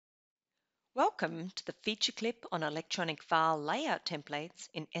Welcome to the feature clip on electronic file layout templates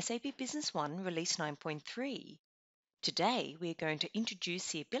in SAP Business One Release 9.3. Today, we are going to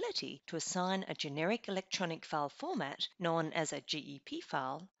introduce the ability to assign a generic electronic file format, known as a GEP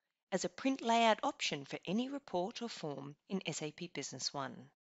file, as a print layout option for any report or form in SAP Business One.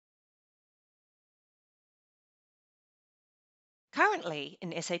 Currently,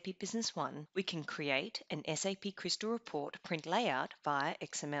 in SAP Business One, we can create an SAP Crystal Report print layout via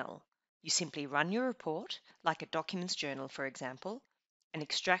XML. You simply run your report, like a documents journal, for example, and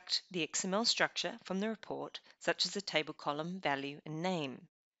extract the XML structure from the report, such as the table column, value, and name.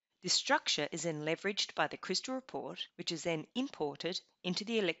 This structure is then leveraged by the Crystal Report, which is then imported into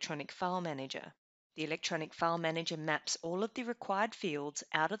the Electronic File Manager. The Electronic File Manager maps all of the required fields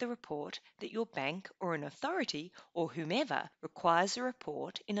out of the report that your bank or an authority or whomever requires the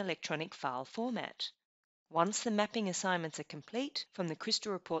report in electronic file format. Once the mapping assignments are complete from the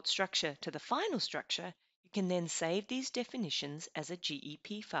Crystal Report structure to the final structure, you can then save these definitions as a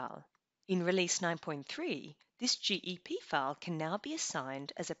GEP file. In Release 9.3, this GEP file can now be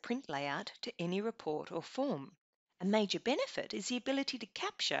assigned as a print layout to any report or form. A major benefit is the ability to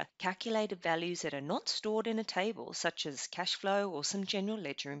capture calculated values that are not stored in a table, such as cash flow or some general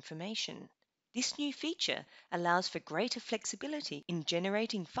ledger information. This new feature allows for greater flexibility in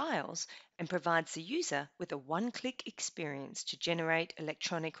generating files and provides the user with a one-click experience to generate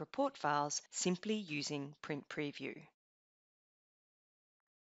electronic report files simply using Print Preview.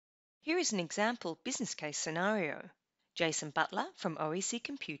 Here is an example business case scenario. Jason Butler from OEC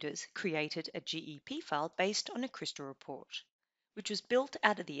Computers created a GEP file based on a Crystal report, which was built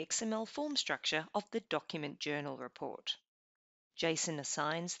out of the XML form structure of the document journal report. Jason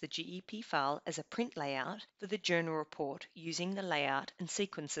assigns the GEP file as a print layout for the journal report using the Layout and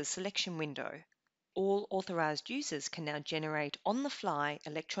Sequences selection window. All authorized users can now generate on-the-fly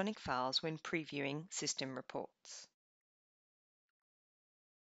electronic files when previewing system reports.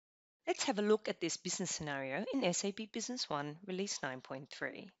 Let's have a look at this business scenario in SAP Business One Release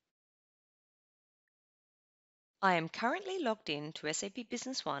 9.3. I am currently logged in to SAP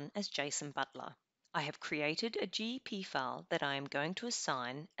Business One as Jason Butler. I have created a GEP file that I am going to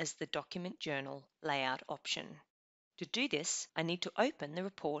assign as the Document Journal Layout option. To do this, I need to open the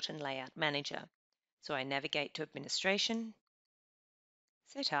Report and Layout Manager. So I navigate to Administration,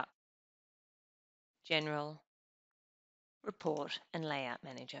 Setup, General, Report and Layout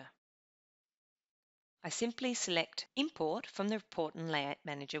Manager. I simply select Import from the Report and Layout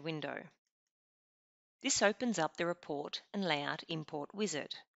Manager window. This opens up the Report and Layout Import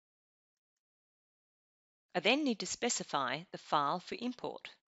wizard. I then need to specify the file for import.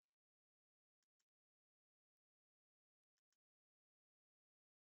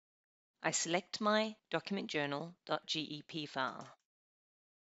 I select my documentjournal.gep file.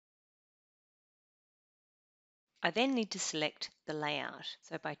 I then need to select the layout.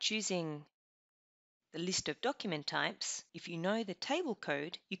 So by choosing the list of document types, if you know the table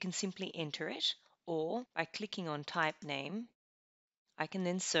code, you can simply enter it, or by clicking on Type Name, I can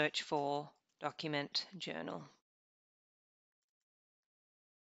then search for Document Journal.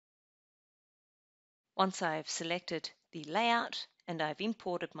 Once I've selected the layout and I've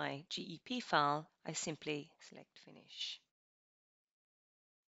imported my GEP file, I simply select Finish.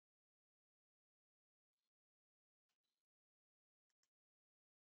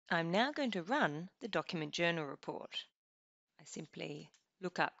 I'm now going to run the Document Journal report. I simply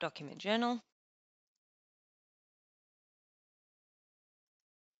look up Document Journal.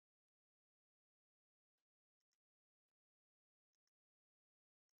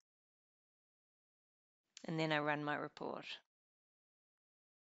 And then I run my report.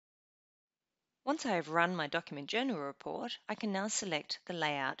 Once I have run my Document Journal report, I can now select the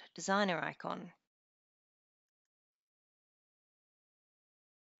Layout Designer icon.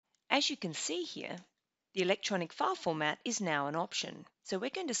 As you can see here, the electronic file format is now an option. So we're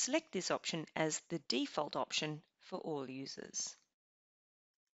going to select this option as the default option for all users.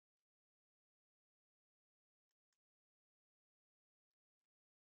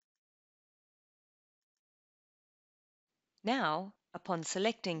 Now, upon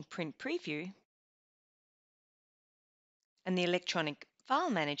selecting Print Preview, and the electronic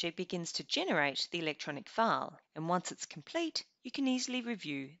file manager begins to generate the electronic file. And once it's complete, you can easily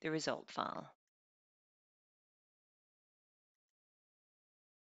review the result file.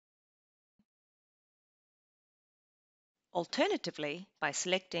 Alternatively, by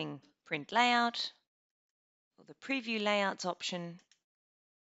selecting Print Layout or the Preview Layouts option,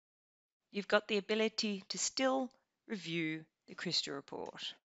 you've got the ability to still review the Crystal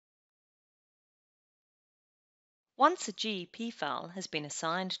report. Once a GEP file has been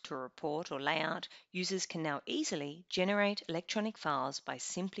assigned to a report or layout, users can now easily generate electronic files by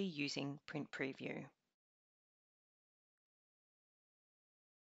simply using Print Preview.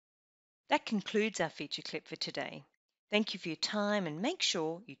 That concludes our feature clip for today. Thank you for your time, and make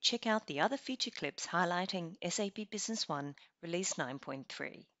sure you check out the other feature clips highlighting SAP Business One Release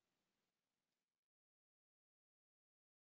 9.3.